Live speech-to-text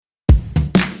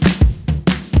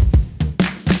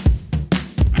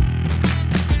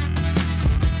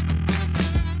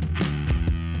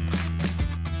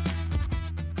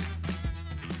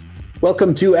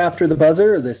Welcome to After the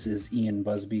Buzzer. This is Ian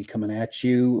Busby coming at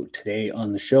you today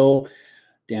on the show.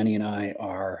 Danny and I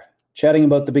are chatting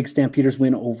about the big Stampeders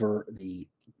win over the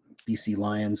BC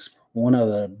Lions. One of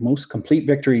the most complete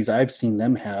victories I've seen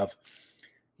them have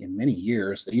in many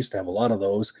years. They used to have a lot of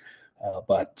those,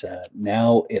 but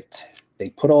now they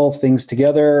put all things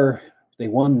together. They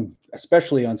won,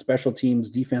 especially on special teams.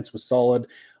 Defense was solid.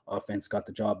 Offense got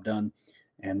the job done.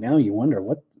 And now you wonder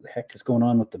what the heck is going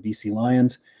on with the BC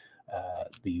Lions.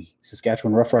 The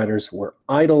Saskatchewan Roughriders were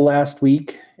idle last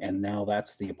week, and now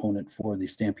that's the opponent for the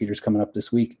Stampeders coming up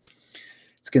this week.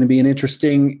 It's going to be an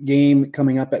interesting game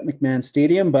coming up at McMahon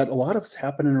Stadium, but a lot of it's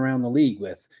happening around the league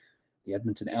with the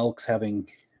Edmonton Elks having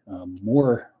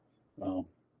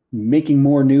making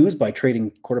more news by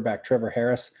trading quarterback Trevor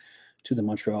Harris to the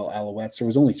Montreal Alouettes. There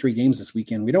was only 3 games this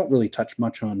weekend. We don't really touch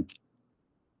much on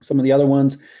some of the other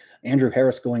ones. Andrew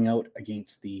Harris going out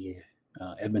against the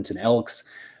Edmonton Elks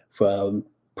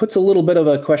puts a little bit of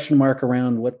a question mark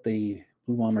around what the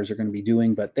Blue Bombers are going to be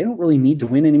doing, but they don't really need to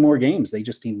win any more games. They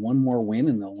just need one more win,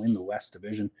 and they'll win the West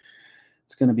Division.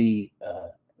 It's going to be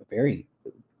very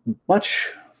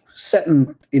much set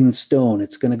in stone.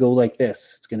 It's going to go like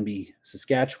this. It's going to be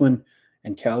Saskatchewan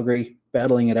and Calgary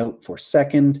battling it out for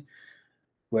second.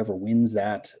 Whoever wins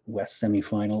that West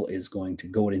semifinal is going to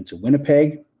go into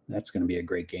Winnipeg. That's going to be a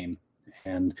great game.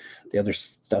 And the other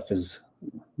stuff is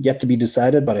yet to be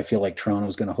decided, but I feel like Toronto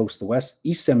is going to host the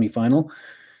East final,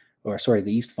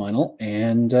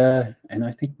 and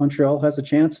I think Montreal has a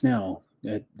chance now.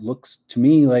 It looks to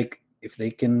me like if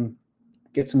they can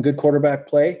get some good quarterback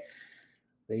play,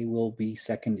 they will be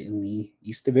second in the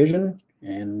East Division,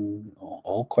 and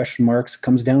all question marks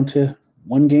comes down to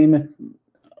one game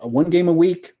a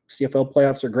week. CFL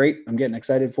playoffs are great. I'm getting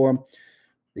excited for them.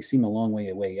 They seem a long way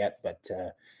away yet, but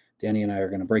Danny and I are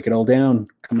going to break it all down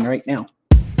coming right now.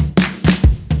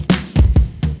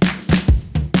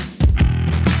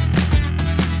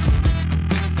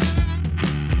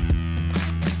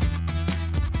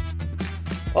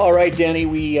 All right, Danny,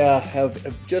 we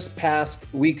have just passed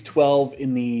week 12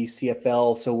 in the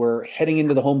CFL, so we're heading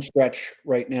into the home stretch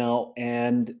right now.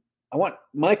 And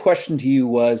my question to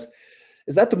you is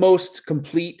that the most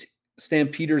complete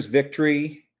Stampeders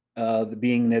victory,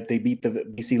 being that they beat the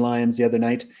BC Lions the other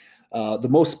night? The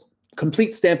most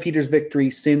complete Stampeders victory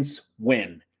since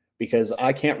when? Because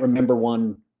I can't remember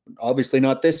one, obviously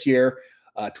not this year.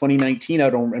 2019, I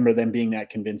don't remember them being that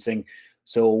convincing.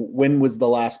 So when was the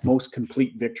last most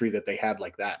complete victory that they had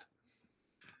like that?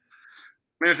 I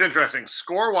mean, it's interesting.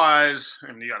 Score-wise,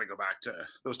 and you got to go back to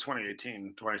those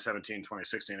 2018, 2017,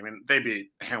 2016. I mean, they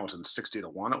beat Hamilton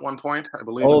 60-1 at one point, I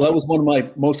believe. Oh, that was one of my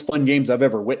most fun games I've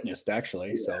ever witnessed, actually.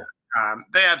 Yeah. So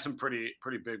they had some pretty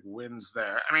big wins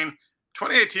there. I mean,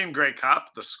 2018 Grey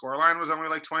Cup, the scoreline was only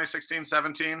like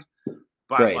 2016-17,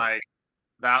 but right. Like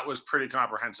that was pretty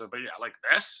comprehensive. But yeah, like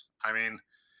this, I mean,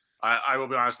 I will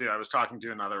be honest with you, I was talking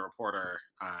to another reporter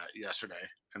yesterday,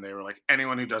 and they were like,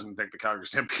 anyone who doesn't think the Calgary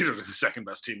Stampeders are the second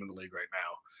best team in the league right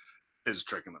now is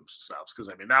tricking themselves.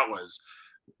 Because, I mean, that was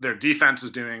their defense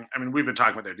is doing – I mean, we've been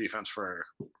talking about their defense for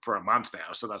a month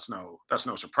now, so that's no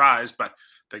surprise. But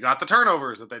they got the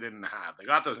turnovers that they didn't have. They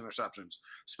got those interceptions.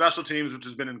 Special teams, which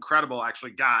has been incredible,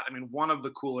 actually got – I mean, one of the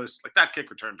coolest – like that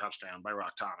kick return touchdown by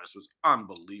Rock Thomas was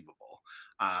unbelievable.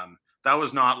 That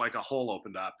was not like a hole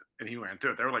opened up and he ran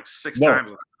through it. There were like 6 times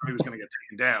he was going to get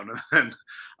taken down. And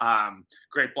then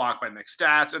great block by Nick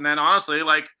Stats. And then honestly,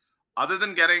 like other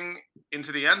than getting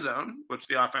into the end zone, which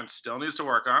the offense still needs to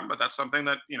work on, but that's something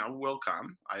that, will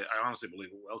come. I honestly believe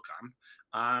it will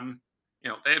come.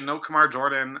 They had no Kamar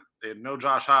Jordan, they had no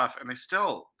Josh Huff, and they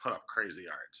still put up crazy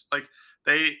yards. Like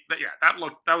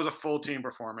that was a full team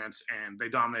performance, and they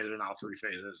dominated in all 3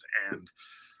 phases. And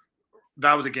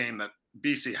that was a game that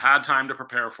BC had time to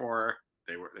prepare for.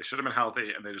 They should have been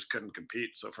healthy, and they just couldn't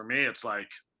compete. So for me, it's like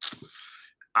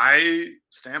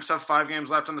Stamps have 5 games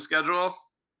left on the schedule.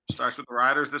 Starts with the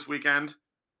Riders this weekend.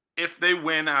 If they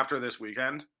win after this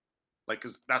weekend,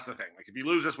 because that's the thing. Like if you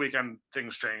lose this weekend,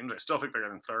 things change. I still think they're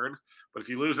getting third, but if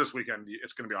you lose this weekend,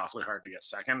 it's going to be awfully hard to get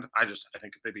second. I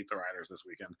think if they beat the Riders this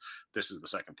weekend, this is the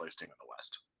second place team in the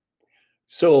West.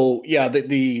 So, yeah,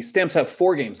 the Stamps have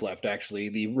 4 games left, actually.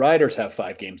 The Riders have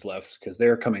 5 games left because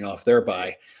they're coming off their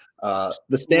bye.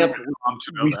 The Stamp,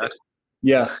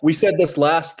 we said this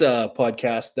last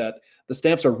podcast that the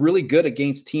Stamps are really good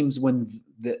against teams when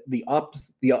the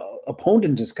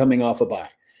opponent is coming off a bye.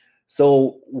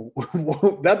 So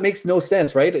that makes no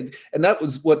sense, right? And that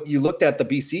was what you looked at the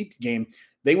BC game.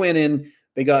 They went in,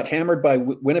 they got hammered by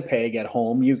Winnipeg at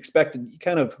home. You expected,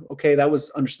 that was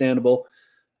understandable.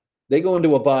 They go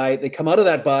into a bye, they come out of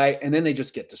that bye, and then they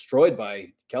just get destroyed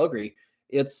by Calgary.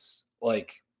 It's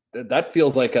like that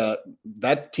feels like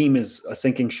that team is a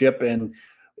sinking ship, and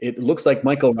it looks like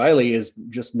Michael Riley is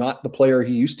just not the player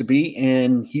he used to be,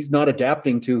 and he's not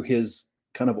adapting to his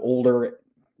kind of older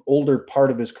part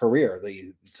of his career,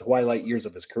 the twilight years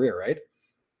of his career, right?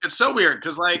 It's so weird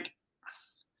because, like,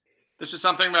 this is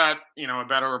something that, a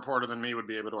better reporter than me would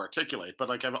be able to articulate. But,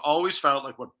 like, I've always felt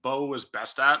like what Bo was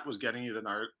best at was getting you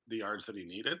the yards that he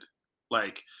needed.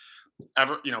 Like,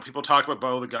 people talk about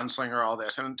Bo, the gunslinger, all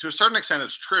this. And to a certain extent,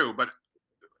 it's true. But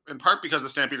in part because the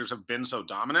Stampeders have been so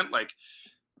dominant, like,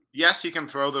 yes, he can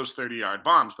throw those 30-yard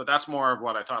bombs. But that's more of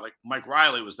what I thought. Like, Mike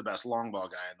Riley was the best long ball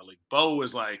guy in the league. Bo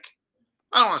was like,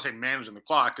 I don't want to say managing the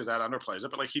clock because that underplays it.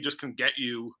 But, like, he just can get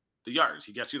you the yards.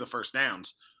 He gets you the first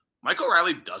downs. Michael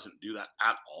Riley doesn't do that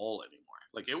at all anymore.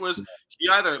 Like, he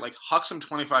either like hucks him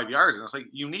 25 yards and it's like,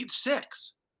 you need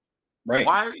 6. Right.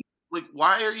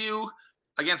 Why are you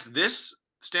against this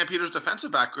Stampeders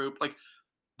defensive back group? Like,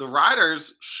 the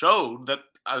Riders showed that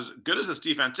as good as this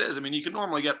defense is, I mean, you can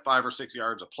normally get 5 or 6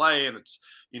 yards of play and it's,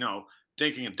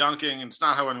 dinking and dunking, and it's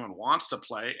not how anyone wants to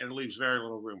play, and it leaves very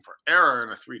little room for error in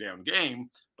a 3-down game.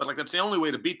 But, like, that's the only way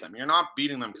to beat them. You're not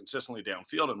beating them consistently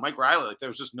downfield. And Mike Riley, like,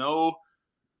 there's just no,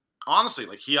 honestly,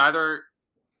 like, he either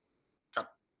got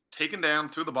taken down,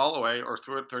 threw the ball away, or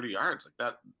threw it 30 yards. Like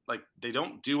that, like, they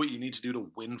don't do what you need to do to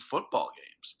win football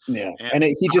games. Yeah. And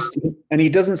he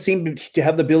doesn't seem to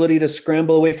have the ability to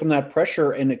scramble away from that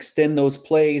pressure and extend those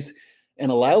plays and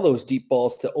allow those deep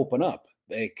balls to open up.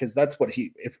 Because that's what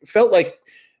it felt like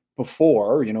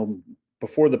before,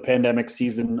 before the pandemic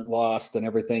season lost and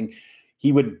everything.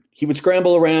 He would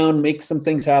scramble around, make some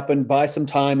things happen, buy some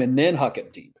time, and then huck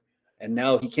it deep. And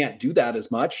now he can't do that as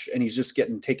much, and he's just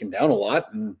getting taken down a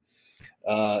lot. And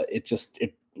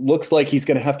it looks like he's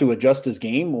going to have to adjust his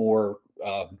game or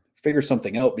figure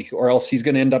something out, or else he's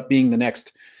going to end up being the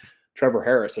next Trevor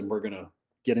Harris, and we're going to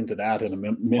get into that in a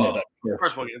minute. Well,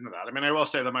 first we'll get into that. I mean, I will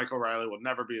say that Michael Riley will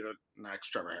never be the next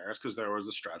Trevor Harris because there was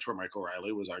a stretch where Michael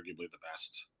Riley was arguably the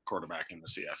best quarterback in the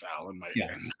CFL, and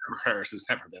Trevor Harris has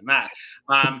never been that.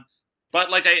 But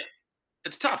like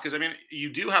it's tough because, I mean,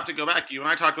 you do have to go back. You and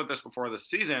I talked about this before the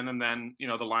season, and then,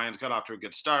 the Lions got off to a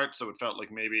good start, so it felt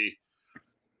like maybe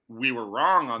we were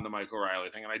wrong on the Michael Riley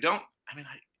thing. And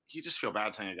you just feel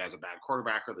bad saying a guy's a bad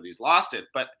quarterback or that he's lost it,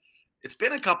 but it's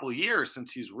been a couple of years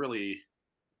since he's really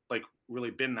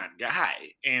been that guy.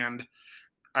 And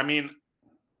I mean,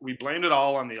 we blamed it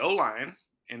all on the O-line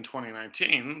in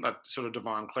 2019, that sort of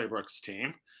Devon Claybrook's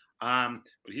team. But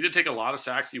he did take a lot of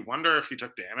sacks. You wonder if he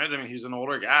took damage. I mean, he's an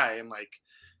older guy, and like,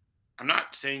 I'm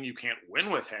not saying you can't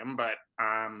win with him, but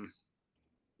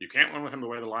you can't win with him the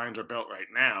way the Lions are built right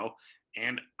now.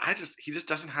 And he just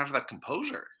doesn't have that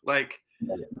composure. Like,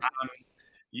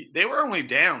 they were only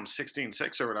down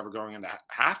 16-6 or whatever going into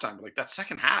halftime. But like that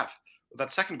second half,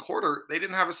 that second quarter, they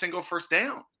didn't have a single first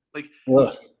down. Like,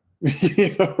 right.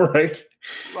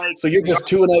 Like, so you're just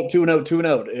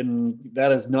 2-and-out, and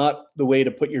that is not the way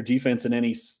to put your defense in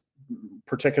any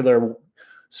particular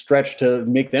stretch to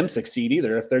make them succeed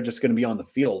either. If they're just going to be on the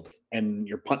field and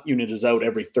your punt unit is out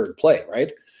every third play,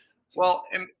 right? Well,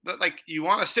 and like, you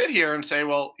want to sit here and say,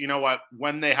 well, you know what?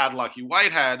 When they had Lucky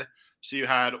Whitehead, so you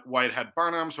had Whitehead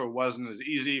Burnham, so it wasn't as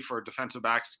easy for defensive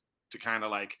backs to kind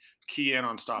of like key in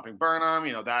on stopping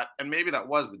Burnham, that, and maybe that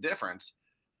was the difference.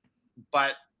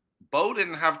 But Bo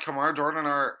didn't have Kamar Jordan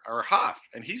or Huff,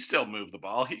 and he still moved the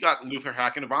ball. He got Luther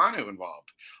Hakunavanu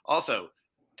involved. Also,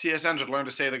 TSN should learn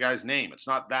to say the guy's name. It's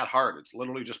not that hard. It's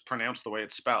literally just pronounced the way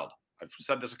it's spelled. I've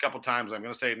said this a couple times. I'm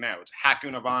going to say it now. It's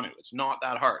Hakunavanu. It's not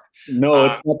that hard. No,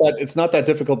 it's not that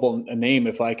difficult a name.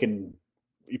 If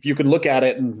you can look at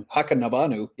it and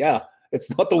Hakunavanu, yeah,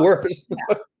 it's not the worst.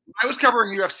 I was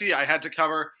covering UFC. I had to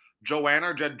cover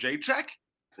Joanna Jędrzejczyk.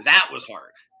 That was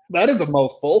hard. That is a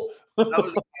mouthful. That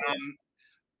was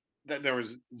there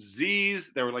was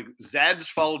Z's, there were like Z's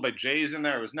followed by J's in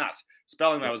there. It was nuts.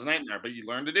 Spelling that was a nightmare, but you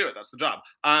learn to do it. That's the job.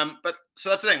 But so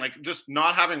that's the thing. Like, just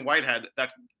not having Whitehead,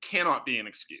 that cannot be an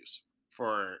excuse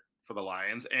for the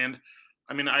Lions. And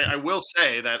I mean, I will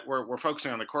say that we're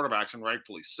focusing on the quarterbacks, and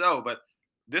rightfully so. But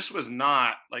this was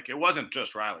not like, it wasn't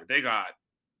just Riley. They got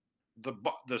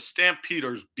the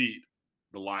Stampeders beat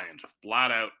the Lions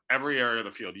flat out every area of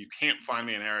the field. You can't find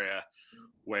me an area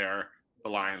where the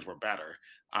Lions were better.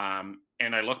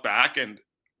 And I look back, and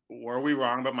were we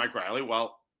wrong about Mike Riley?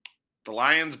 Well, the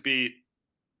Lions beat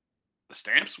the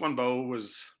Stamps when Bo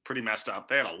was pretty messed up.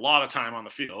 They had a lot of time on the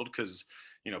field because,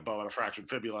 Bo had a fractured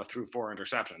fibula, threw 4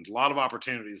 interceptions, a lot of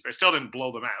opportunities. They still didn't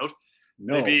blow them out.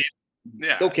 No,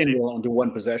 still came down to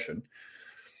one possession.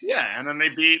 Yeah, and then they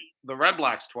beat the Red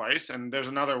Blacks twice, and there's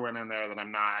another win in there that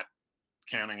I'm not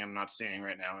counting and not seeing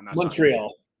right now, and that's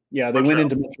Montreal. Yeah, they went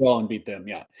into Montreal and beat them.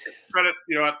 Yeah. Credit,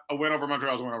 you know what? A win over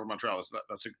Montreal is a win over Montreal.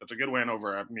 That's a good win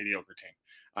over a mediocre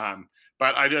team.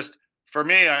 But for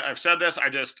me, I've said this.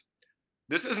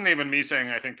 This isn't even me saying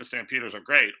I think the Stampeders are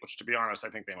great, which to be honest, I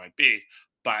think they might be.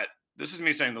 But this is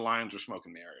me saying the Lions were smoke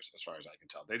and mirrors, as far as I can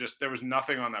tell. There was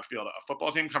nothing on that field. A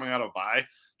football team coming out of bye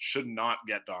should not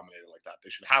get dominated like that. They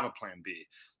should have a plan B.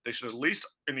 They should at least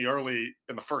in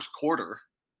the first quarter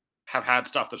have had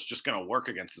stuff that's just going to work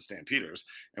against the Stampeders.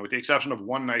 And with the exception of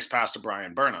one nice pass to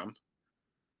Brian Burnham,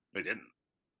 they didn't.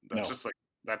 That's just like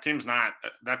that team's not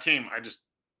that team.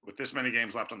 With this many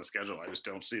games left on the schedule, I just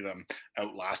don't see them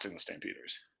outlasting the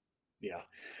Stampeders. Yeah.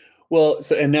 Well,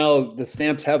 and now the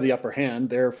Stamps have the upper hand.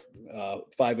 They're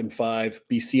 5-5,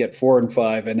 BC at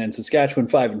 4-5, and then Saskatchewan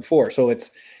 5-4. So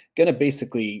it's going to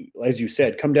basically, as you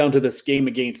said, come down to this game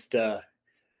against the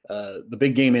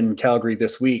big game in Calgary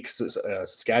this week.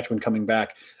 Saskatchewan coming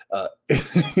back.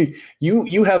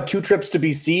 You have 2 trips to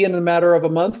BC in a matter of a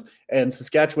month, and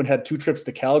Saskatchewan had 2 trips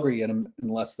to Calgary in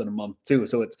less than a month too.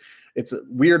 So it's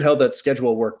weird how that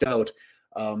schedule worked out.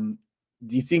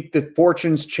 Do you think the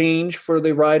fortunes change for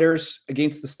the Riders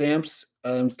against the Stamps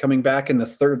coming back in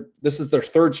this is their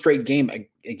 3rd straight game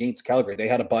against Calgary. They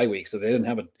had a bye week, so they didn't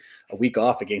have a week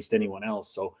off against anyone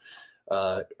else. So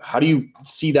how do you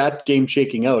see that game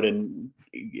shaking out? And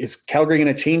is Calgary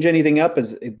going to change anything up?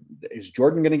 Is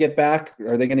Jordan going to get back?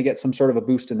 Are they going to get some sort of a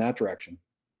boost in that direction?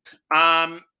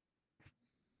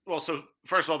 Well, so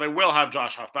first of all, they will have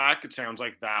Josh Huff back. It sounds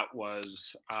like that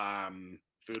was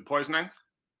food poisoning.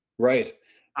 Right.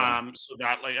 So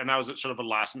that and that was sort of a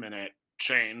last minute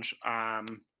change. All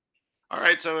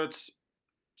right. So it's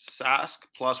Sask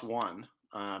 +1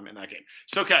 in that game.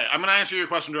 So, okay. I'm going to answer your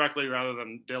question directly rather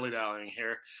than dilly-dallying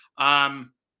here.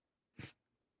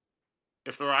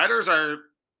 If the Riders are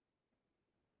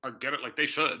good at, like they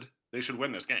should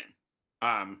win this game.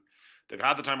 They've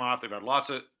had the time off. They've had lots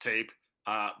of tape.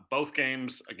 Both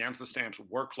games against the Stamps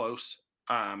were close.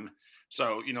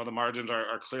 So, the margins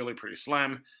are clearly pretty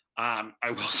slim. I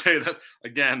will say that,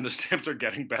 again, the Stamps are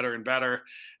getting better and better.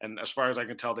 And as far as I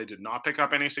can tell, they did not pick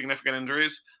up any significant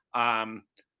injuries.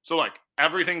 So,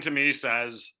 everything to me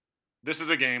says this is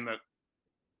a game that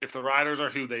if the Riders are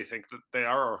who they think that they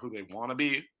are or who they want to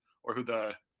be or who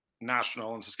the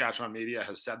national and Saskatchewan media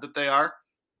has said that they are,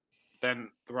 then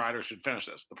the Riders should finish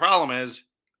this. The problem is,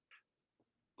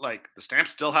 the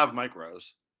Stamps still have Mike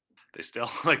Rose. They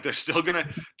still, they're still going to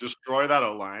destroy that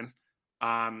O-line.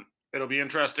 It'll be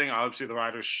interesting. Obviously, the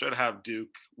Riders should have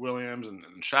Duke Williams and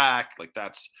Shaq.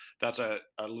 That's a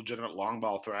legitimate long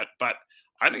ball threat. But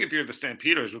I think if you're the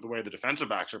Stampeders with the way the defensive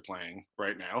backs are playing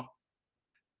right now,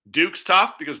 Duke's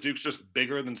tough because Duke's just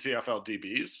bigger than CFL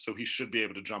DBs, so he should be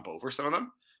able to jump over some of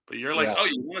them. But you're oh,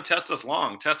 you want to test us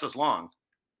long.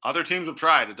 Other teams have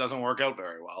tried. It doesn't work out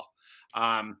very well. So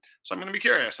I'm going to be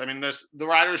curious. I mean, the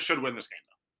Riders should win this game,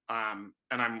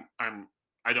 though. And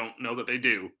I don't know that they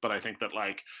do, but I think that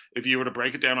if you were to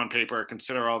break it down on paper,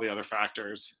 consider all the other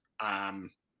factors, the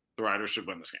Riders should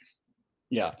win this game.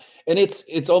 Yeah, and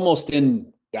it's almost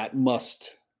in that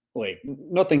must,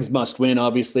 nothing's must win.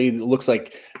 Obviously, it looks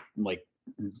like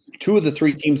 2 of the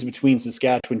 3 teams between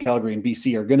Saskatchewan, Calgary, and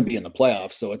BC are going to be in the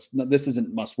playoffs. So this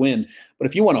isn't must win. But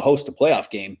if you want to host a playoff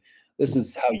game, this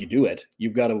is how you do it.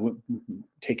 You've got to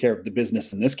take care of the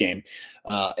business in this game,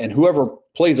 and whoever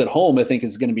plays at home, I think,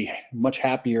 is going to be much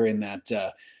happier in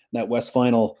that West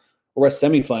final or West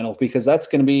semifinal, because that's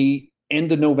going to be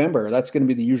end of November. That's going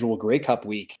to be the usual Grey Cup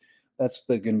week. That's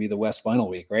going to be the West final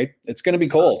week, right? It's going to be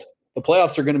cold. The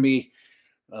playoffs are going to be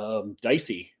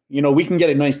dicey. We can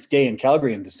get a nice day in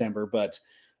Calgary in December, but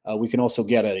we can also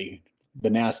get the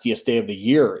nastiest day of the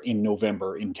year in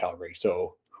November in Calgary.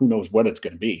 So who knows what it's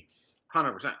going to be.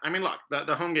 100%. I mean, look,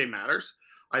 the home game matters.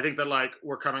 I think that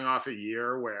we're coming off a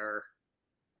year where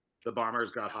the Bombers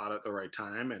got hot at the right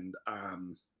time and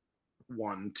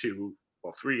won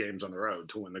 3 games on the road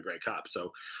to win the Grey Cup.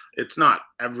 So it's not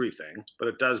everything, but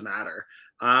it does matter.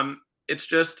 It's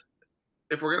just,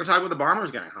 if we're going to talk about the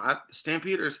Bombers getting hot, the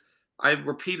Stampeders, I've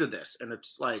repeated this, and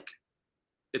it's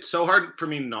it's so hard for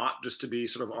me not just to be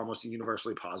sort of almost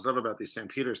universally positive about these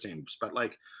Stampeders teams, but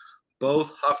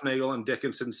both Huffnagel and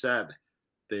Dickinson said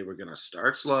they were going to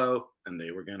start slow and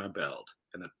they were going to build,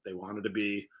 and that they wanted to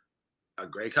be a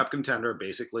Grey Cup contender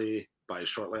basically by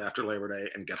shortly after Labor Day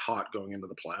and get hot going into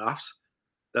the playoffs.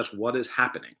 That's what is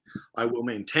happening. I will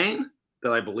maintain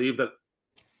that I believe that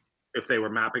if they were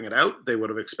mapping it out, they would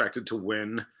have expected to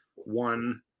win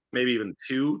 1 maybe even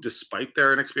 2, despite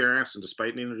their inexperience and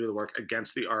despite needing to do the work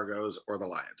against the Argos or the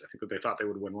Lions. I think that they thought they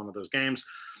would win one of those games.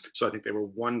 So I think they were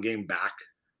 1 game back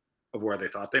of where they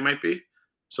thought they might be.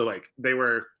 So like they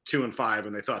were 2-5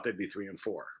 and they thought they'd be 3-4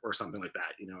 or something like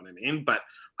that. You know what I mean? But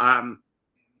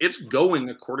it's going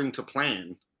according to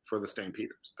plan for the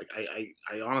Stampeders. Like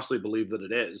I honestly believe that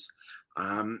it is.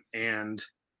 And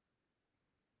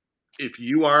if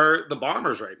you are the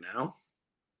Bombers right now,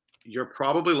 you're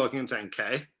probably looking and saying,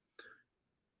 okay,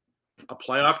 a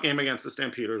playoff game against the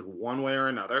Stampeders, one way or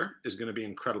another, is going to be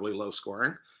incredibly low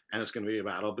scoring, and it's going to be a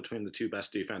battle between the 2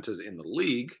 best defenses in the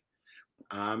league.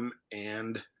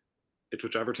 And it's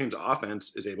whichever team's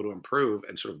offense is able to improve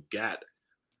and sort of get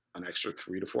an extra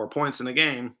 3 to 4 points in a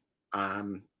game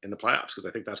in the playoffs, because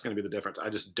I think that's going to be the difference. I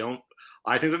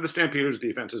think that the Stampeders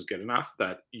defense is good enough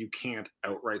that you can't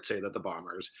outright say that the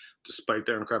Bombers, despite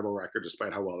their incredible record,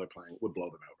 despite how well they're playing, would blow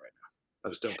them out right now. I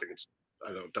just don't think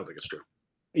it's true.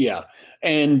 Yeah.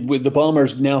 And with the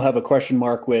Bombers now have a question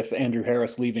mark with Andrew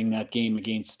Harris leaving that game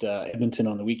against Edmonton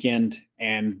on the weekend.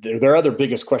 And their other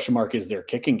biggest question mark is their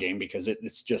kicking game, because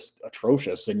it's just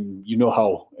atrocious. And you know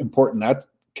how important that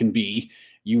can be.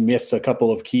 You miss a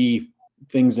couple of key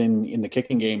things in the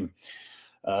kicking game,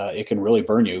 it can really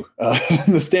burn you.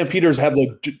 The Stampeders have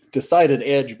the decided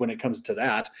edge when it comes to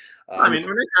that. I mean,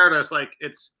 Rene Paredes, like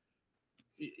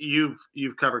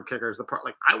you've covered kickers.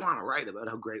 I want to write about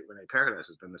how great Rene Paredes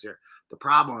has been this year. The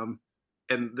problem,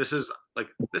 and this isn't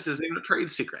a trade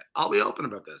secret, I'll be open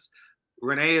about this.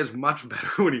 Rene is much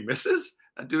better when he misses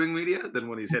at doing media than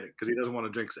when he's hitting, because he doesn't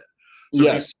want to jinx it. So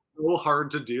It's so hard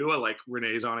to do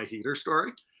Rene's on a heater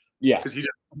story. Yeah, because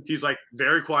he's like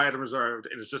very quiet and reserved,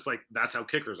 and it's just like that's how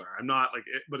kickers are. I'm not like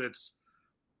it, but it's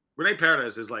Rene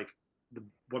Paredes is like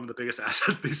one of the biggest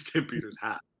assets these Stampeders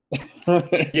have.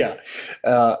 Yeah,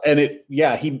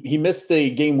 he missed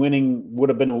the would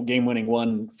have been a game-winning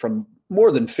one from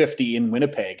more than 50 in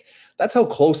Winnipeg. That's how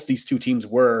close these two teams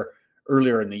were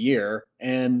earlier in the year,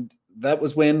 and that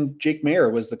was when Jake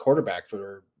Maier was the quarterback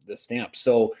for the Stamps.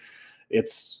 So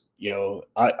it's.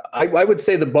 I would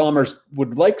say the Bombers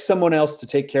would like someone else to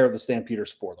take care of the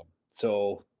Stampeders for them.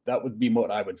 So that would be what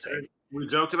I would say. We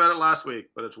joked about it last week,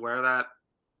 but it's where that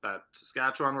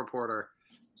Saskatchewan reporter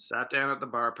sat down at the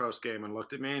bar post game and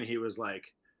looked at me, and he was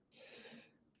like,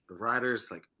 "The Riders,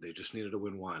 like they just needed to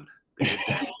win one."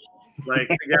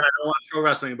 Like again, I don't watch pro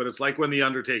wrestling, but it's like when the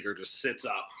Undertaker just sits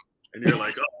up. And you're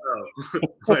like,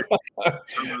 oh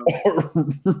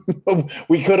no.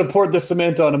 We could have poured the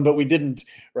cement on him, but we didn't,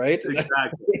 right?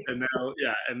 Exactly. And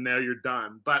now you're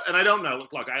done. And I don't know.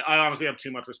 Look, I honestly have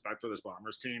too much respect for this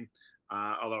Bombers team.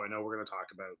 Although I know we're going to talk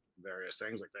about various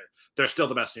things. Like they're still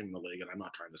the best team in the league, and I'm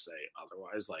not trying to say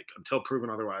otherwise. Like until proven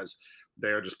otherwise, they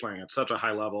are just playing at such a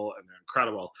high level and they're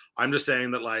incredible. I'm just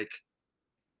saying that like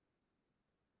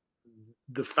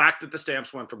the fact that the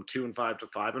Stamps went from 2-5 to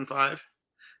 5-5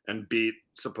 and beat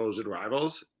supposed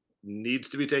rivals needs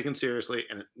to be taken seriously,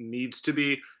 and it needs to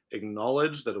be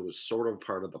acknowledged that it was sort of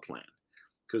part of the plan,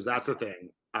 because that's the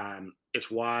thing. It's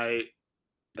why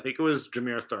I think it was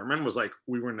Jameer Thurman was like,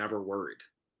 we were never worried.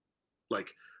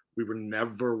 Like we were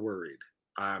never worried.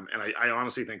 And I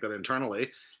honestly think that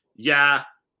internally, yeah,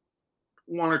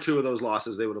 1 or 2 of those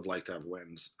losses, they would have liked to have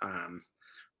wins.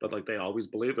 But like they always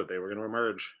believed that they were going to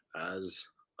emerge as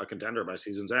a contender by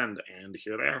season's end, and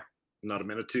here they are. Not a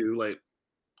minute too late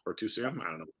or too soon. I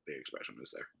don't know what the expression is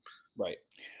there. Right.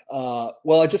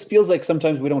 Well, it just feels like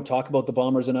sometimes we don't talk about the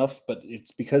Bombers enough, but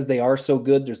it's because they are so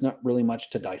good. There's not really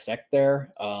much to dissect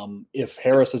there. If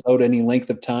Harris is out any length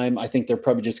of time, I think they're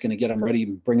probably just going to get him ready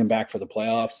and bring him back for the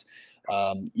playoffs.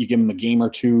 You give them a game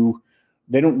or two.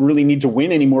 They don't really need to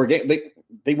win any more games.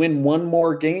 They win one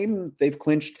more game, they've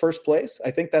clinched first place.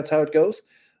 I think that's how it goes.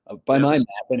 By my math,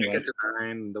 anyway. Get to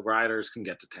 9, the Riders can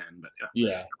get to 10, but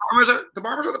yeah. The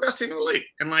Bombers are the best team in the league,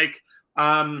 and like,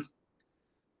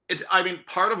 it's. I mean,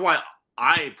 part of why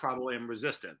I probably am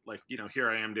resistant. Like, here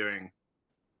I am doing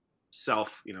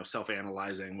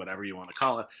self-analyzing, whatever you want to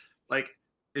call it, like,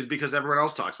 is because everyone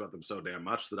else talks about them so damn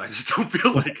much that I just don't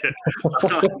feel like it.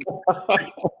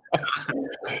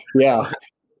 Yeah.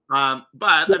 But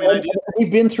I mean,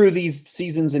 we've been through these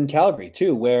seasons in Calgary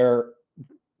too, where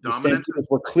the Stampeders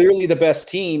were clearly the best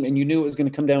team, and you knew it was going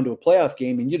to come down to a playoff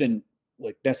game, and you didn't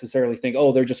necessarily think,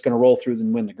 oh, they're just going to roll through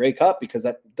and win the Grey Cup, because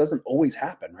that doesn't always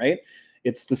happen, right?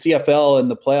 It's the CFL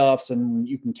and the playoffs, and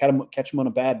you can catch them on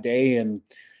a bad day, and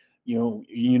you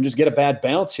can just get a bad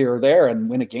bounce here or there and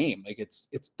win a game. Like it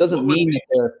doesn't mean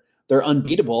that they're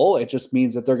unbeatable. It just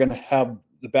means that they're going to have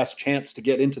the best chance to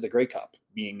get into the Grey Cup,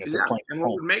 being that they're playing. And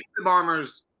what would make the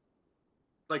Bombers,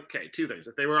 like, okay, 2 things.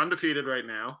 If they were undefeated right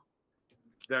now,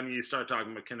 then you start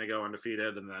talking about can they go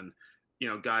undefeated, and then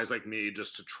guys like me,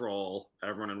 just to troll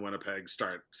everyone in Winnipeg,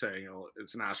 start saying, oh,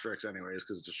 it's an asterisk anyways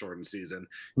because it's a shortened season,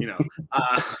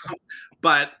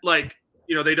 but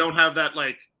they don't have that,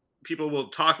 people will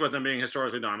talk about them being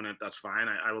historically dominant. That's fine.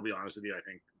 I will be honest with you. I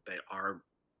think they are.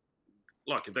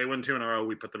 Look, if they win 2 in a row,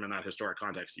 we put them in that historic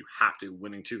context. You have to.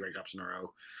 Winning 2 Grey Cups in a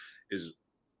row is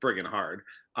friggin' hard.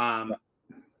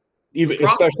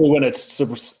 Especially when it's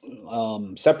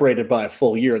separated by a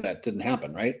full year, that didn't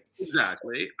happen, right?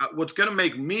 Exactly. What's going to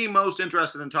make me most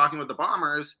interested in talking with the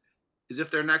Bombers is if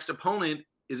their next opponent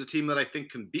is a team that I think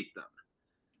can beat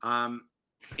them.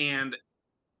 And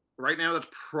right now, that's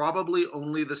probably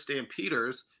only the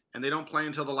Stampeders, and they don't play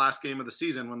until the last game of the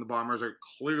season when the Bombers are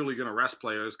clearly going to rest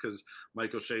players because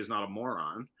Mike O'Shea's not a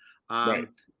moron. Right.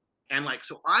 And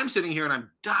so I'm sitting here and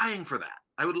I'm dying for that.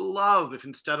 I would love if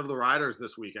instead of the Riders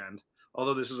this weekend,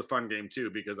 although this is a fun game too,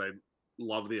 because I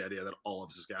love the idea that all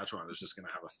of Saskatchewan is just going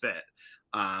to have a fit.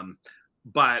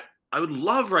 But I would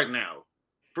love right now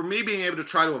for me being able to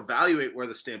try to evaluate where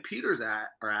the Stampeders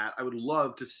are at. I would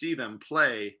love to see them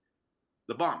play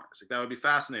the Bombers. That would be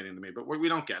fascinating to me, but we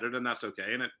don't get it, and that's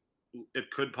okay. And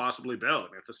it could possibly build.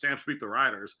 If the Stamps beat the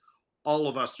Riders, all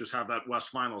of us just have that West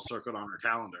Final circuit on our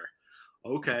calendar.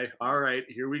 Okay, all right,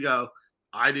 here we go.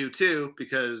 I do too,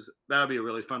 because that would be a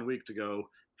really fun week to go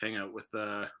hang out with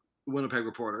the Winnipeg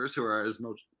reporters, who are as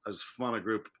fun a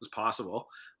group as possible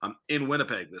in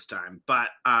Winnipeg this time. But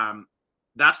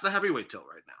that's the heavyweight tilt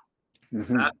right now.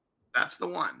 Mm-hmm. That's the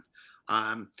one.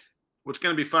 What's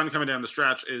going to be fun coming down the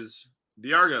stretch is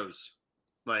the Argos.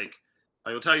 I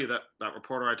will tell you that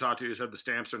reporter I talked to who said the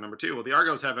Stamps are number 2. Well, the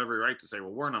Argos have every right to say,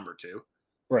 well, we're number 2.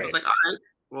 Right. I was like, all right,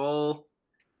 well,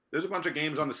 there's a bunch of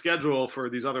games on the schedule for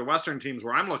these other Western teams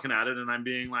where I'm looking at it and I'm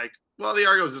being like, well, the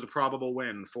Argos is a probable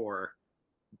win for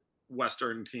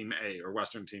Western Team A or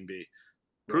Western Team B.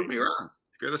 Prove me wrong.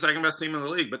 If you're the second best team in the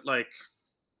league, but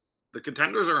the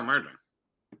contenders are emerging.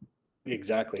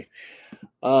 Exactly.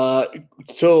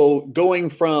 So going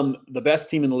from the best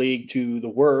team in the league to the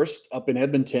worst up in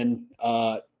Edmonton,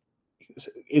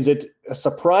 is it a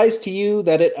surprise to you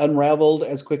that it unraveled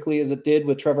as quickly as it did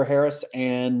with Trevor Harris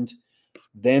and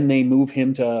then they move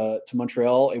him to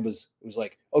Montreal? It was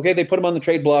like, okay, they put him on the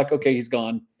trade block. Okay, he's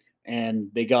gone. And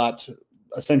they got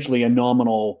essentially a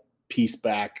nominal piece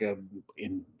back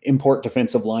in import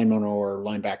defensive lineman or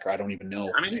linebacker. I don't even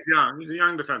know. I mean, he's young. He's a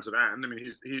young defensive end. I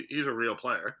mean, he's a real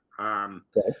player.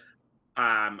 Okay.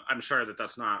 I'm sure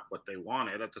that's not what they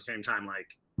wanted. At the same time,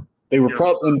 they were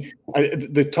probably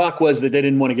the talk was that they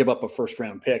didn't want to give up a first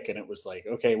round pick, and it was like,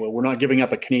 okay, well, we're not giving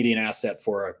up a Canadian asset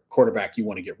for a quarterback you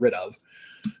want to get rid of.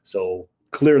 So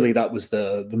clearly that was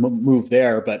the move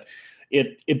there. But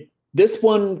this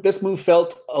move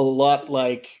felt a lot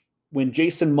like when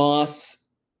Jason Moss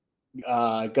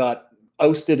got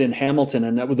ousted in Hamilton,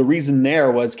 and the reason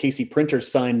there was Casey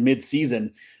Printers signed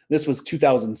mid-season. This was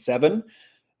 2007.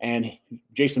 And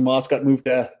Jason Moss got moved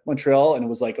to Montreal, and it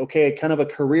was like, okay, kind of a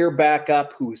career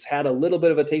backup who's had a little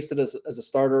bit of a taste of it as a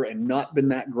starter and not been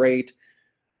that great.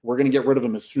 We're going to get rid of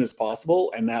him as soon as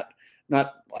possible. And I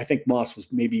think Moss was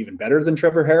maybe even better than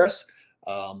Trevor Harris.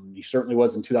 He certainly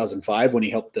was in 2005 when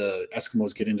he helped the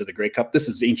Eskimos get into the Grey Cup. This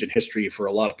is ancient history for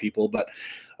a lot of people, but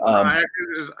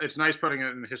it's nice putting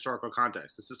it in historical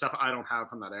context. This is stuff I don't have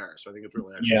from that era, so I think it's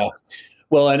really yeah.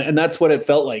 Well, and that's what it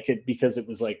felt like, because it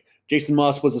was like Jason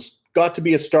Moss got to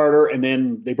be a starter, and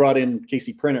then they brought in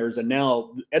Casey Printers, and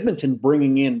now Edmonton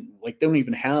bringing in, they don't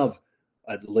even have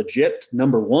a legit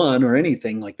number 1 or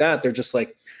anything like that. They're just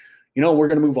like, we're going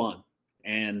to move on,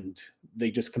 and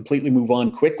they just completely move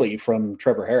on quickly from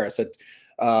Trevor Harris.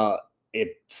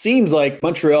 It seems like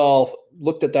Montreal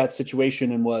looked at that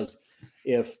situation and was,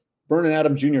 if Vernon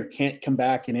Adams Jr. can't come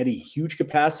back in any huge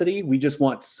capacity, we just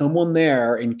want someone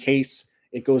there in case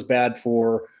it goes bad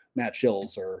for Matt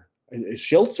Schiltz or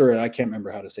I can't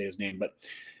remember how to say his name, but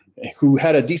who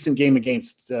had a decent game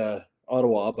against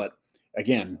Ottawa. But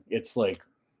again, it's like,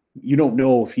 you don't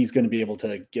know if he's going to be able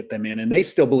to get them in, and they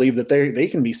still believe that they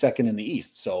can be second in the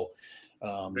East. So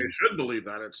they should believe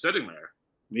that. It's sitting there.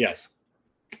 Yes.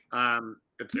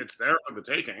 It's there for the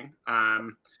taking.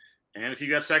 And if you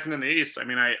get second in the East, I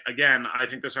mean, I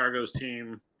think this Argos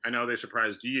team, I know they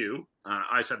surprised you.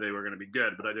 I said they were going to be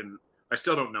good, but I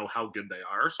still don't know how good they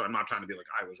are. So I'm not trying to be like,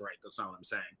 I was right. That's not what I'm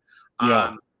saying.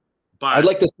 Yeah. But I'd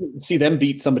like to see them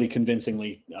beat somebody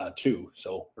convincingly too.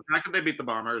 So the fact that they beat the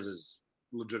Bombers is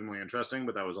legitimately interesting,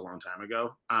 but that was a long time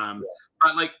ago.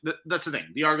 But that's the thing.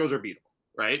 The Argos are beatable,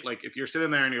 right? If you're sitting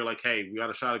there and you're like, hey, we got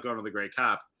a shot at going to the Grey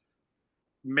Cup,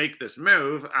 make this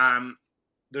move.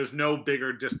 There's no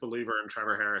bigger disbeliever in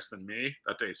Trevor Harris than me.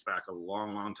 That dates back a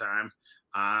long, long time.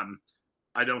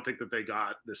 I don't think that they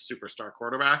got this superstar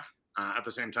quarterback. At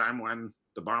the same time, when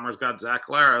the Bombers got Zach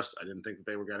Collaros, I didn't think that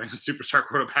they were getting a superstar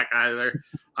quarterback either.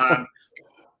 I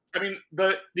mean,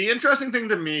 the interesting thing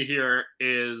to me here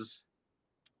is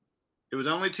it was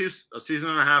only a season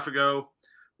and a half ago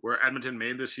where Edmonton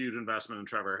made this huge investment in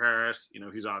Trevor Harris. You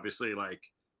know, he's obviously like,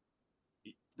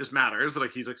 this matters, but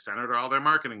like he's like centered all their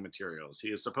marketing materials. He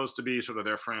is supposed to be sort of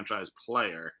their franchise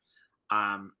player.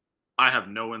 I have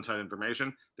no inside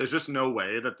information. There's just no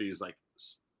way that these like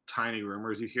tiny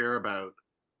rumors you hear about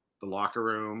the locker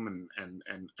room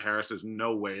and Harris, there's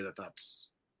no way that that's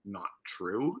not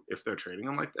true if they're trading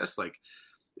him like this. Like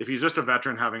if he's just a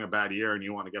veteran having a bad year and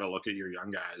you want to get a look at your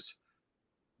young guys,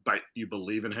 but you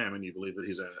believe in him and you believe that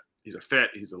he's a fit,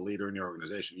 he's a leader in your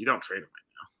organization, you don't trade him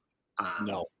right now.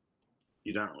 No,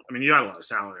 you don't. I mean, you got a lot of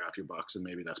salary off your books and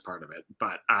maybe that's part of it,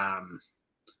 but I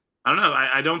don't know.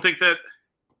 I don't think that,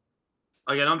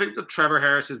 like, I don't think that Trevor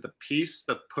Harris is the piece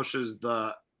that pushes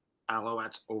the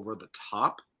Alouettes over the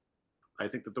top. I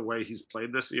think that the way he's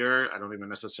played this year, I don't even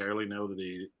necessarily know that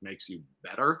he makes you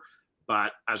better.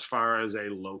 But as far as a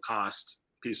low-cost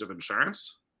piece of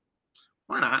insurance,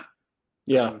 why not?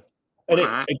 Yeah. And it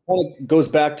kind of goes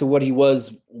back to what he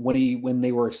was when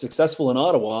they were successful in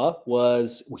Ottawa.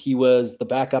 He was the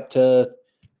backup to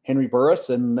Henry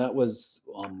Burris, and that was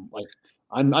like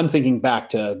I'm thinking back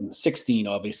to 16,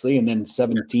 obviously, and then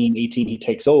 17, 18, he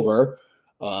takes over.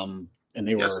 And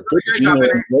they were good. But I don't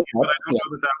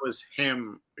know that was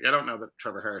him. Like, I don't know that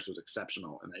Trevor Harris was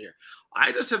exceptional in that year.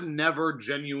 I just have never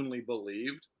genuinely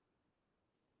believed.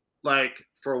 Like,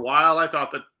 for a while, I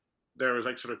thought that there was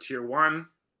like sort of tier one.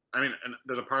 I mean, and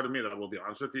there's a part of me that I will be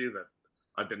honest with you that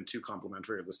I've been too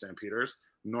complimentary of the Stampeders.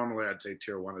 Normally, I'd say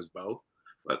tier one is Bo.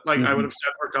 But like I would have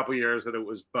said for a couple of years that it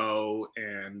was Bo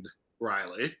and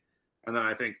Riley. And then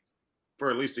I think for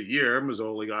at least a year,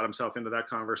 Mazzoli got himself into that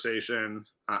conversation.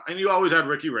 And you always had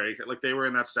Ricky Ray. Like they were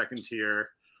in that second tier.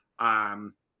 But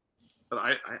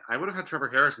I would have had Trevor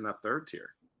Harris in that third tier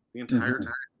the entire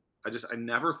time. I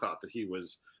never thought that he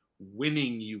was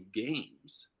winning you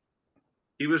games.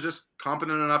 He was just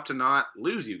competent enough to not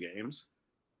lose you games.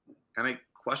 And I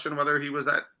question whether he was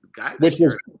that guy.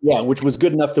 Which was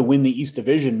good enough to win the East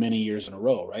Division many years in a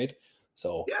row, right?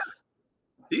 So yeah.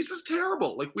 East was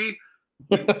terrible. Like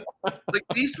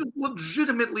East was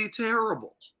legitimately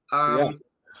terrible.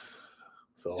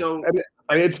 So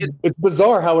it's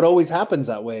bizarre how it always happens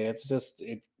that way. It's just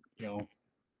it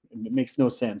makes no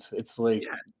sense. It's like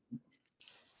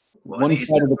one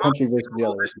side of the country versus the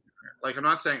other. Like I'm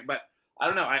not saying, but I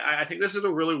don't know. I think this is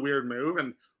a really weird move,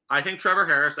 and I think Trevor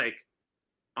Harris, like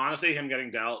honestly, him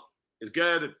getting dealt is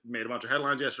good. It made a bunch of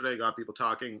headlines yesterday, got people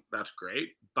talking. That's great,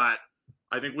 but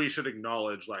I think we should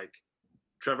acknowledge like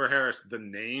Trevor Harris, the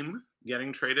name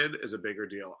getting traded is a bigger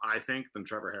deal, I think, than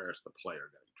Trevor Harris, the player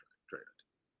getting traded.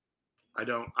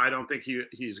 I don't think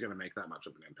he's going to make that much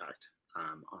of an impact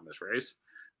on this race.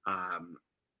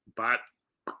 But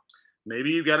maybe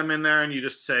you get him in there and you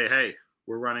just say, hey,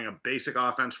 we're running a basic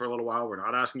offense for a little while. We're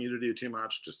not asking you to do too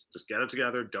much. Just get it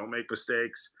together. Don't make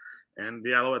mistakes. And the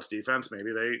Alouettes defense,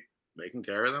 maybe they can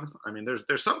carry them. I mean,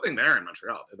 there's something there in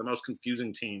Montreal. They're the most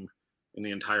confusing team in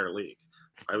the entire league.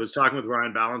 I was talking with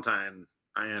Ryan Ballantyne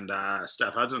and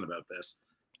Steph Hudson about this,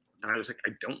 and I was like,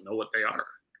 I don't know what they are.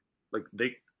 Like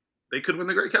they could win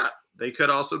the Grey Cup. They could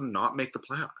also not make the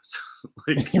playoffs.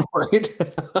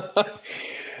 Right?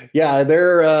 Yeah,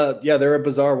 they're a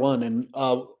bizarre one, and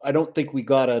I don't think we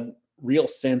got a real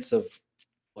sense of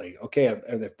like, okay,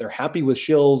 if they're happy with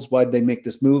Shills, why'd they make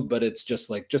this move? But it's just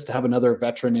like just to have another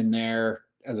veteran in there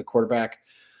as a quarterback.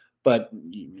 But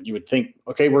you would think,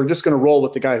 okay, we're just going to roll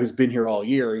with the guy who's been here all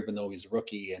year, even though he's a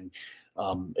rookie. And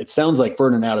it sounds like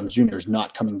Vernon Adams Jr. is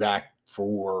not coming back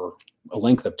for a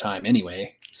length of time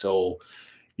anyway. So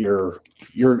you're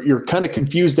kind of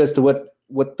confused as to what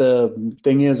the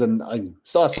thing is. And I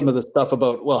saw some of the stuff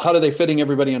about, well, how are they fitting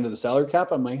everybody under the salary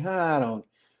cap? I'm like, I don't.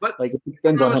 But like it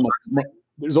depends on how much.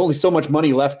 There's only so much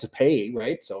money left to pay,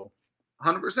 right? So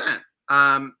 100%.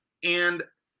 And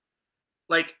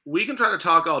like we can try to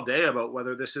talk all day about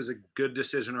whether this is a good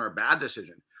decision or a bad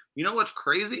decision. You know what's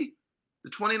crazy? The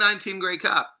 2019 Grey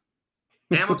Cup.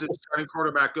 Hamilton's starting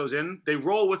quarterback goes in. They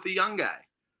roll with the young guy.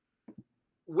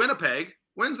 Winnipeg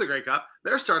wins the Grey Cup.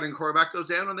 Their starting quarterback goes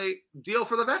down and they deal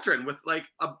for the veteran with like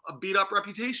a beat up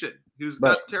reputation who's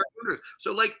got terrible injuries.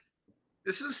 So like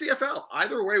this is the CFL.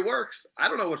 Either way works. I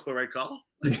don't know what's the right call.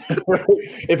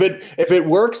 If it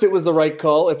works, it was the right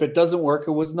call. If it doesn't work,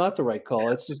 it was not the right call.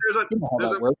 It's just there's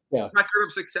a record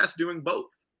of success doing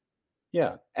both.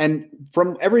 Yeah. And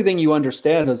from everything you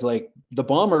understand is like the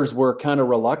Bombers were kind of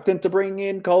reluctant to bring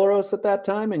in Collaros at that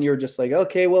time. And you're just like,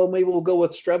 okay, well, maybe we'll go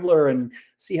with Strevler and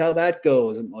see how that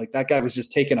goes. And like that guy was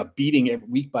just taking a beating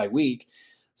week by week.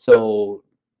 So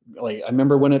like I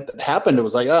remember when it happened, it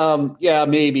was like, yeah,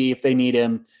 maybe if they need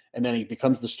him. And then he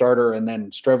becomes the starter, and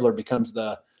then Strevler becomes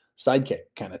the sidekick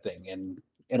kind of thing. And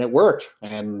it worked.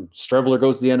 And Strevler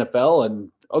goes to the NFL,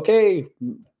 and okay.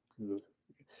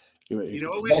 You know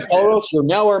what we should do? You're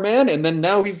now our man, and then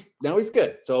now he's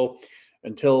good. So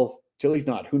until he's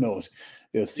not, who knows?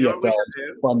 The CFL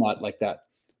well, not like that.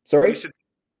 Sorry.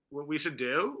 What we should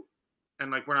do,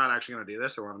 and like we're not actually going to do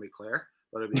this, I want to be clear.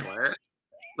 Let it be clear.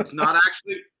 Let's not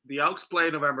actually. The Elks play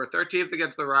November 13th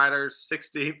against the Riders,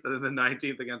 16th, and then the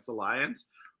 19th against the Lions.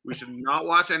 We should not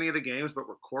watch any of the games, but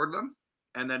record them,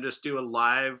 and then just do a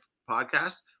live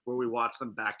podcast where we watch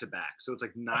them back to back. So it's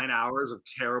like 9 hours of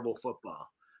terrible football.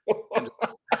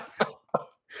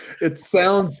 It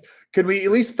sounds. Can we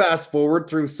at least fast forward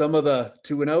through some of the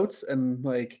 2 and outs and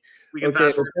like?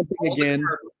 Okay, we're again.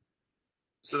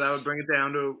 So that would bring it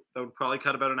down to. That would probably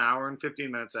cut about an hour and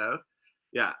 15 minutes out.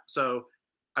 Yeah. So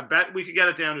I bet we could get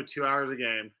it down to 2 hours a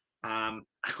game. I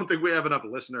don't think we have enough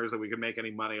listeners that we can make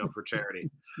any money on for charity.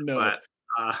 No. But,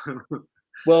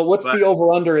 well, what's the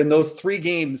over under in those 3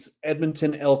 games?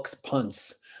 Edmonton Elks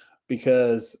punts,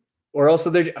 because. Or else,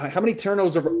 how many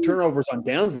turnovers on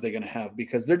downs are they going to have?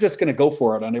 Because they're just going to go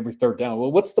for it on every third down.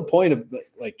 Well, what's the point of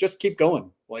like just keep going,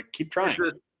 like keep trying?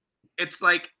 It's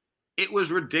like it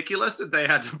was ridiculous that they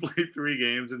had to play 3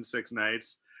 games in 6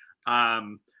 nights,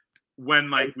 when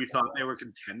like we thought they were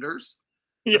contenders.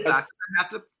 Yes. The fact that they have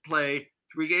to play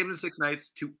 3 games in 6 nights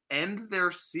to end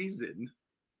their season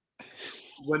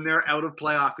when they're out of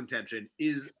playoff contention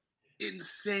is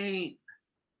insane.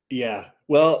 Yeah.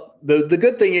 Well, the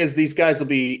good thing is these guys will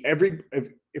be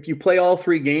if you play all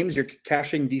 3 games, you're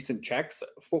cashing decent checks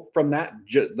from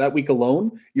that week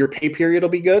alone. Your pay period will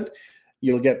be good.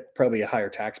 You'll get probably a higher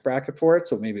tax bracket for it,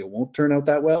 so maybe it won't turn out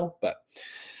that well. But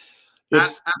at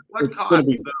what cost,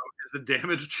 though, is the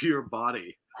damage to your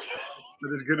body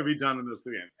that is going to be done in those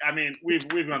 3 games? I mean, we've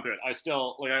gone through it.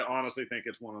 I honestly think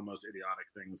it's one of the most idiotic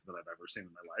things that I've ever seen in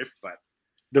my life, but.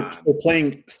 They're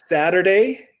playing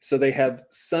Saturday, so they have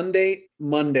Sunday,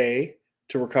 Monday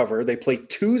to recover. They play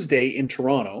Tuesday in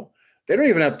Toronto. They don't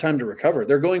even have time to recover.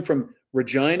 They're going from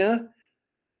Regina.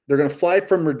 They're going to fly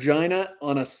from Regina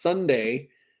on a Sunday,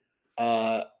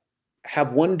 have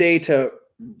 1 day to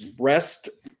rest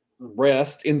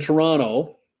in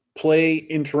Toronto, play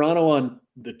in Toronto on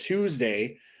the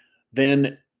Tuesday,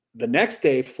 then the next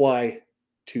day fly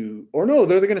to, or no,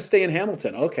 they're going to stay in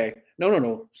Hamilton. Okay.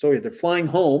 No. Sorry. They're flying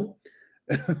home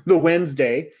the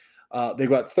Wednesday. They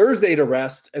got Thursday to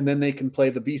rest, and then they can play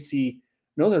the BC.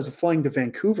 No, there's a flying to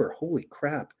Vancouver. Holy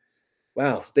crap.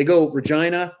 Wow. They go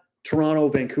Regina, Toronto,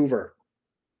 Vancouver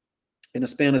in a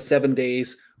span of 7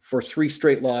 days for 3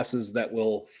 straight losses that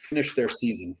will finish their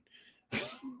season.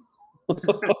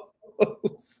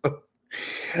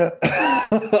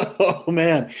 Oh,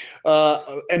 man.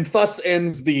 And thus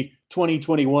ends the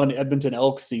 2021 Edmonton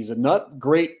Elks season. Not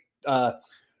great.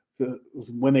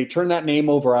 When they turned that name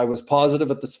over, I was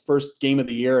positive at this first game of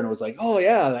the year, and it was like, oh,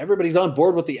 yeah, everybody's on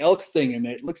board with the Elks thing, and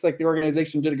it looks like the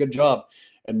organization did a good job.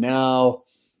 And now,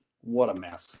 what a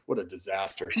mess. What a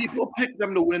disaster. People picked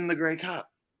them to win the Grey Cup.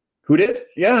 Who did?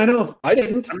 Yeah, I know. I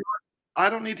didn't. I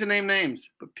don't need to name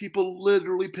names, but people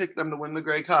literally picked them to win the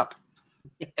Grey Cup.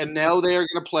 And now they are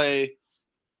going to play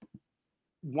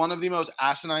one of the most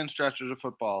asinine stretches of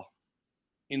football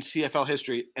in CFL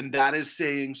history, and that is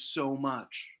saying so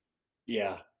much.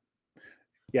 Yeah.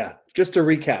 Just to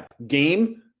recap: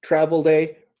 game, travel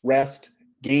day, rest.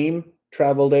 Game,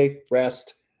 travel day,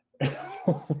 rest.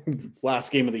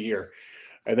 Last game of the year,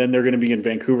 and then they're going to be in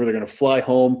Vancouver. They're going to fly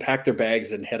home, pack their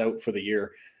bags, and head out for the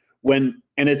year. And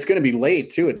it's going to be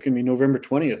late too. It's going to be November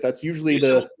 20th. That's usually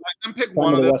let them pick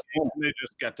one of them, and they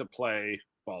just get to play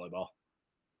volleyball.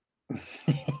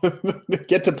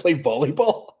 Get to play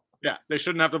volleyball? Yeah, they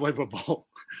shouldn't have to play football.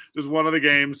 Just one of the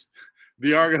games.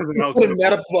 The Argos and Elks.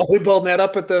 Volleyball net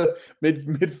up at the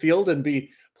midfield and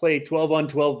play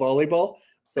 12-on-12 volleyball.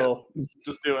 So yeah,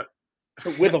 just do it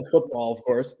with a football, of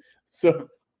course. So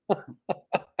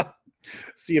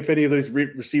see if any of those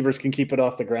receivers can keep it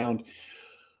off the ground.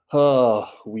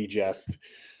 Oh, we jest.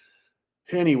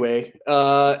 Anyway,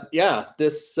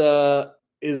 this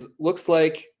looks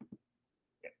like,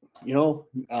 a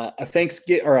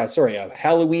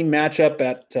Halloween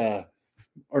matchup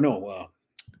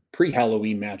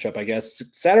pre-Halloween matchup, I guess.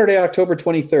 Saturday, October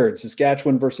 23rd,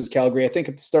 Saskatchewan versus Calgary. I think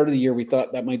at the start of the year we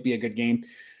thought that might be a good game.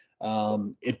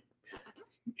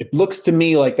 it looks to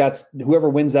me like that's whoever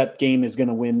wins that game is going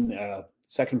to win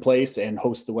second place and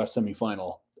host the West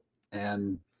semifinal.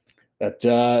 And that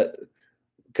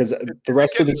because the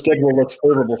rest of the schedule looks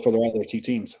favorable for the other two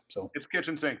teams. So it's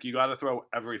kitchen sink. You got to throw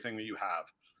everything that you have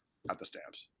at the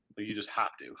Stamps. Like, you just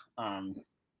have to.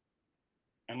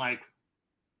 And like,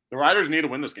 the Riders need to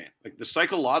win this game. Like, the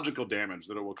psychological damage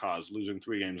that it will cause losing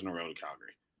 3 games in a row to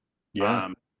Calgary. Yeah.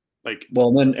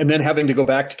 And then having to go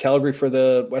back to Calgary for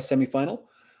the West semifinal,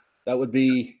 that would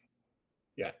be,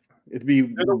 it'd be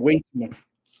way too much.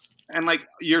 And like,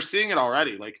 you're seeing it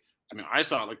already. Like, I mean, I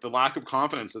saw like the lack of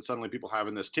confidence that suddenly people have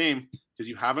in this team because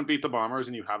you haven't beat the Bombers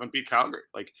and you haven't beat Calgary.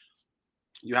 Like,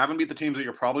 you haven't beat the teams that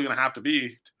you're probably going to have to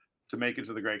beat to make it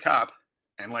to the Grey Cup.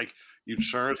 And like, you'd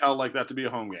sure as hell like that to be a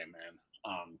home game, man.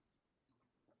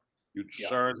 You'd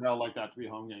sure as hell like that to be a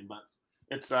home game. But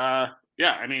it's, I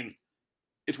mean,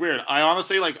 it's weird. I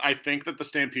honestly, like, I think that the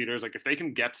Stampeders, like, if they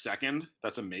can get second,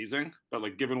 that's amazing. But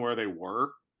like, given where they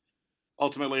were,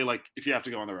 ultimately, like, if you have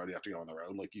to go on the road, you have to go on the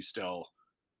road. Like, you're still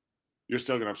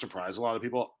going to have surprised a lot of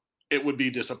people. It would be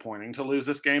disappointing to lose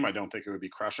this game. I don't think it would be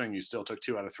crushing. You still took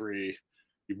 2 out of 3.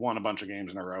 You've won a bunch of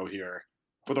games in a row here.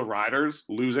 For the Riders,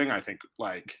 losing, I think,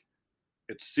 like,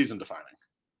 it's season defining.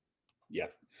 Yeah.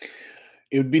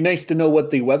 It would be nice to know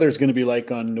what the weather is going to be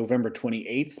like on November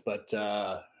 28th, but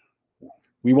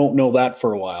we won't know that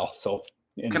for a while. So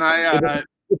can I it's a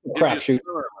crapshoot.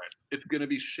 It's going to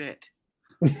be shit.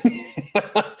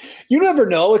 You never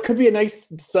know. It could be a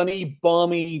nice, sunny,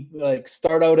 balmy, like,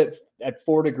 start out at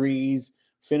 4 degrees,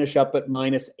 finish up at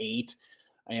 -8,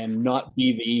 and not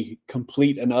be the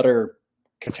complete and utter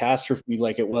catastrophe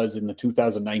like it was in the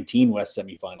 2019 West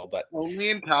semifinal. But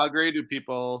only in Calgary do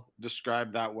people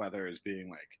describe that weather as being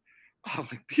like, oh,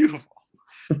 like, beautiful.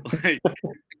 Like,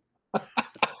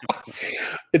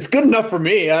 it's good enough for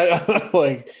me. I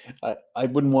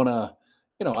wouldn't want to.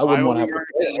 I wouldn't want to have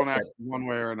a turtleneck one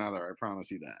way or another. I promise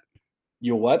you that.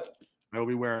 You what? I will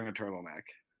be wearing a turtleneck.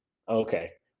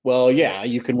 Okay. Well, yeah,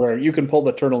 you can pull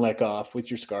the turtleneck off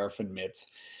with your scarf and mitts.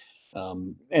 But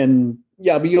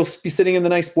you'll be sitting in the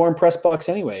nice warm press box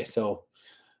anyway. So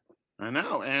I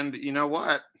know. And you know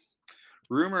what?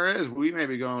 Rumor is we may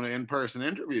be going to in-person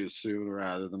interviews sooner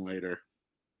rather than later.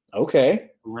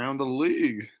 Okay. Around the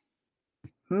league.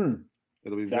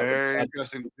 It'll be very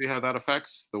interesting to see how that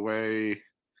affects the way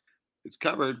it's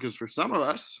covered, because for some of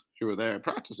us who are there at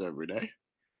practice every day,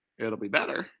 it'll be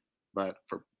better. But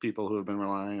for people who have been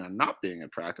relying on not being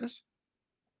at practice,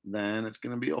 then it's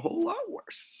going to be a whole lot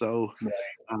worse. So,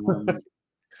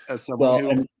 as someone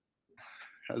who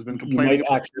has been complaining, you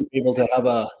might actually be able to have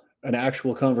an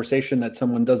actual conversation that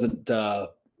someone doesn't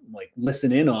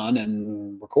listen in on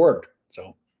and record.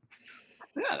 So,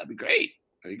 yeah, that'd be great.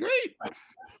 That'd be great.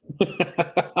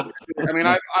 I mean,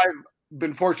 I've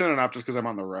been fortunate enough, just because I'm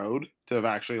on the road, to have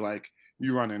actually, like,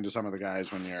 you run into some of the guys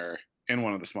when you're in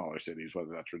one of the smaller cities,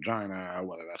 whether that's Regina,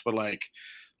 but like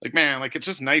man, like, it's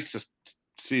just nice to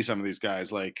see some of these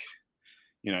guys. Like,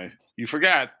 you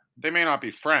forget they may not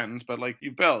be friends, but like,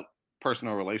 you've built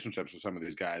personal relationships with some of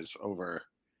these guys over,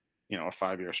 a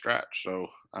 5-year stretch. So,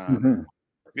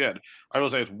 good. I will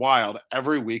say it's wild.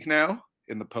 Every week now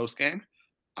in the post game,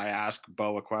 I ask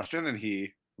Bo a question, and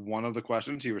one of the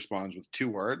questions he responds with 2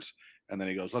 words, and then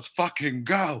he goes, "Let's fucking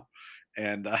go."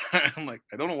 And I'm like,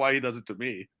 I don't know why he does it to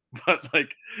me, but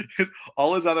like,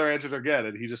 all his other answers are good,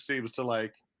 and he just seems to,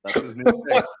 like, that's his new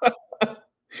thing.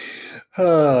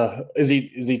 Is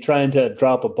he trying to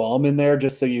drop a bomb in there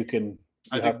just so you can?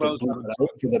 I have to bleep it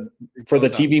out for the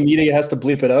TV media has to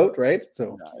bleep it out, right?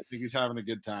 So yeah, I think he's having a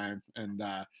good time, and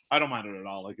I don't mind it at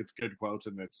all. Like, it's good quotes,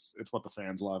 and it's what the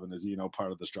fans love, and as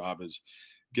part of this job is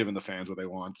giving the fans what they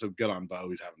want. So good on Bo.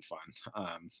 He's having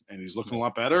fun, and he's looking a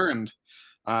lot better. And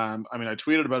I mean, I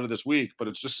tweeted about it this week, but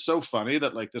it's just so funny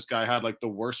that, like, this guy had, like, the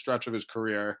worst stretch of his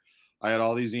career. I had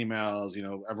all these emails,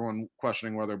 everyone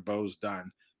questioning whether Bo's done.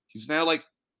 He's now, like,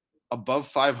 above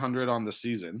 500 on the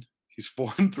season. He's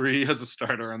 4-3 as a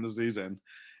starter on the season,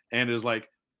 and is, like,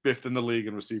 5th in the league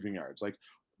in receiving yards. Like,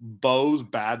 Bo's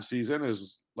bad season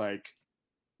is, like,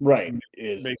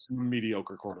 makes him a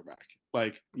mediocre quarterback.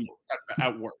 Like,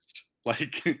 at worst.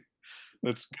 Like,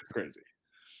 that's crazy.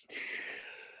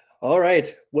 All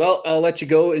right. Well, I'll let you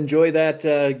go enjoy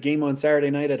that game on Saturday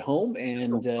night at home,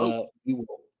 and we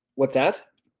will. What's that?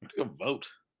 Go vote.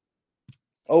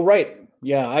 Oh, right.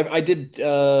 Yeah, I did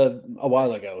a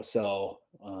while ago. So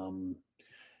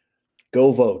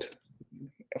go vote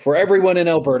for everyone in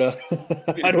Alberta.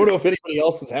 I don't know if anybody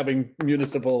else is having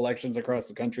municipal elections across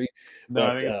the country. No,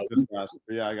 I think it's just us.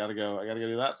 But yeah, I gotta go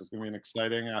do that. So it's gonna be an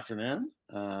exciting afternoon.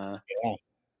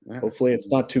 Hopefully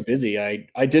it's not too busy.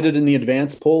 I did it in the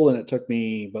advance poll and it took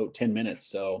me about 10 minutes.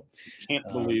 So can't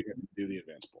believe you do the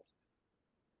advance poll.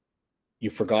 You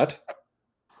forgot?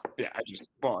 Yeah,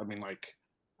 I mean, like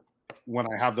when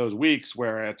I have those weeks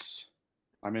where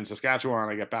I'm in Saskatchewan,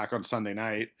 I get back on Sunday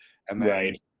night, and then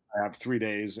I have 3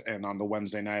 days, and on the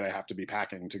Wednesday night I have to be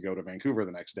packing to go to Vancouver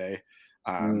the next day.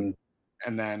 And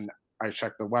then I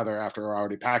check the weather after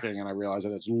already packing, and I realize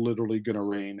that it's literally going to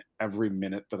rain every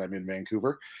minute that I'm in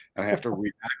Vancouver, and I have to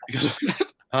repack because of it.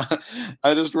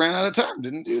 I just ran out of time.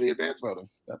 Didn't do the advance voting.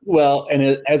 Well,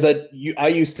 and I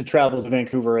used to travel to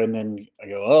Vancouver, and then I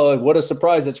go, oh, what a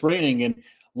surprise! It's raining. And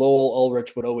Lowell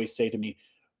Ulrich would always say to me,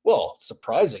 "Well,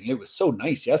 surprising. It was so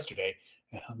nice yesterday."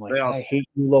 And I'm like, I hate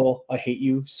you, Lowell. I hate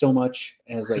you so much.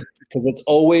 And it's like, because it's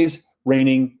always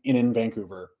raining in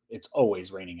Vancouver. It's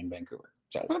always raining in Vancouver.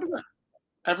 So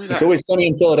every day. It's always sunny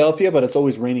in Philadelphia, but it's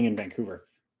always raining in Vancouver.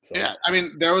 So. Yeah, I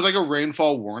mean, there was like a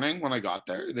rainfall warning when I got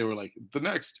there. They were like, the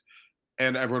next,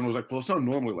 and everyone was like, well, it's not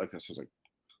normally like this. I was like,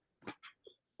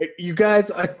 you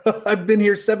guys, I've been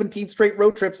here 17 straight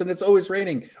road trips, and it's always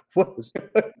raining. What? It's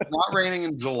not raining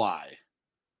in July.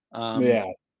 Yeah.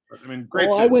 I mean, great.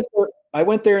 Well, I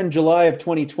went there in July of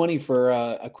 2020 for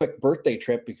a quick birthday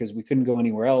trip because we couldn't go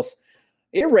anywhere else.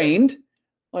 It rained.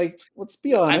 Like, let's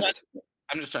be honest.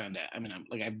 I'm just trying to. I mean,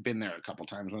 I've been there a couple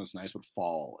times when it's nice, but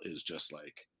fall is just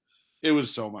like, it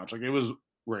was so much. Like, it was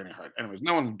raining hard. Anyways,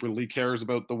 no one really cares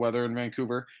about the weather in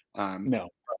Vancouver. No.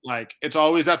 Like, it's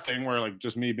always that thing where, like,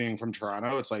 just me being from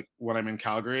Toronto, it's like when I'm in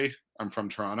Calgary, I'm from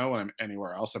Toronto. When I'm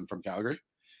anywhere else, I'm from Calgary.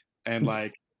 And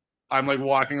like, I'm like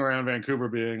walking around Vancouver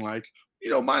being like,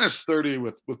 minus 30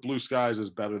 with blue skies is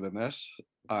better than this.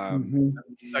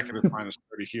 Second is minus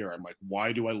 30 here. I'm like,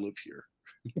 why do I live here?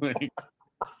 Like,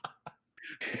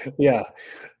 yeah.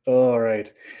 All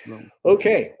right.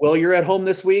 Okay. Well, you're at home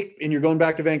this week, and you're going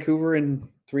back to Vancouver in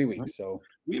 3 weeks. So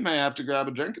we may have to grab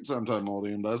a drink at some time,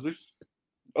 Moldy and Busby.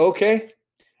 Okay.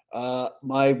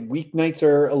 My weeknights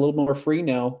are a little more free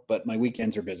now, but my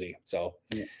weekends are busy. So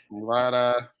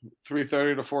right,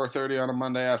 3:30 to 4:30 on a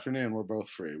Monday afternoon, we're both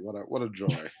free. What a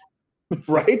joy.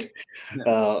 Right?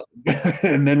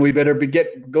 And then we better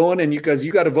get going, and you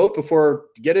got to vote before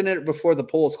the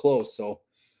polls close. So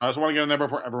I just want to get in there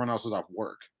before everyone else is off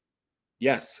work.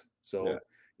 Yes. So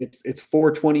it's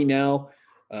 4:20 now.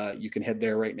 You can head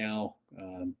there right now.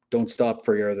 Don't stop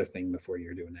for your other thing before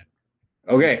you're doing it.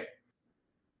 Okay.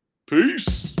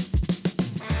 Peace.